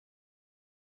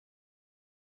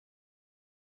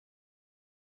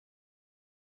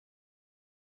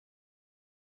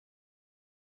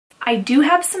I do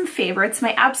have some favorites.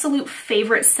 My absolute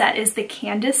favorite set is the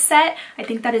Candace set. I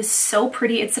think that is so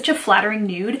pretty. It's such a flattering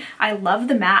nude. I love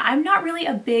the matte. I'm not really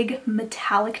a big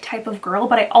metallic type of girl,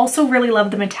 but I also really love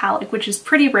the metallic, which is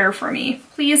pretty rare for me.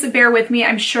 Please bear with me.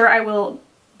 I'm sure I will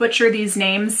butcher these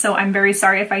names, so I'm very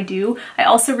sorry if I do. I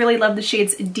also really love the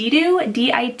shades Ditu,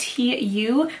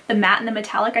 D-I-T-U, the matte and the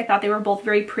metallic. I thought they were both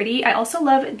very pretty. I also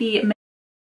love the...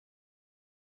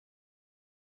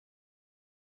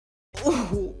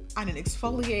 Ooh, I didn't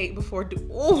exfoliate before.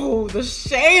 Ooh, the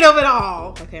shade of it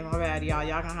all. Okay, my bad, y'all.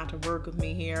 Y'all gonna have to work with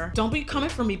me here. Don't be coming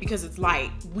for me because it's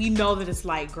light. We know that it's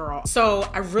light, girl. So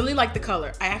I really like the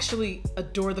color. I actually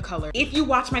adore the color. If you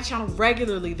watch my channel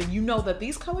regularly, then you know that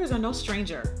these colors are no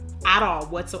stranger at all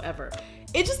whatsoever.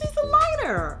 It just needs a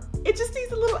liner. It just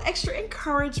needs a little extra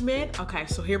encouragement. Okay,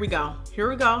 so here we go. Here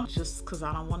we go. Just because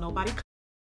I don't want nobody.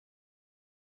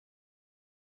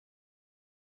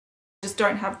 Just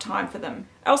don't have time for them.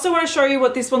 I also want to show you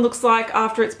what this one looks like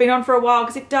after it's been on for a while,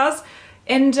 because it does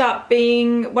end up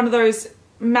being one of those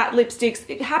matte lipsticks.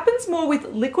 It happens more with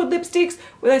liquid lipsticks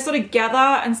where they sort of gather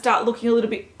and start looking a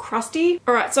little bit crusty.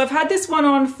 Alright, so I've had this one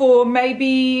on for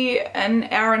maybe an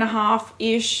hour and a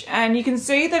half-ish, and you can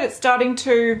see that it's starting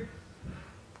to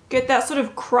get that sort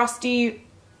of crusty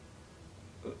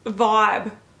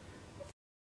vibe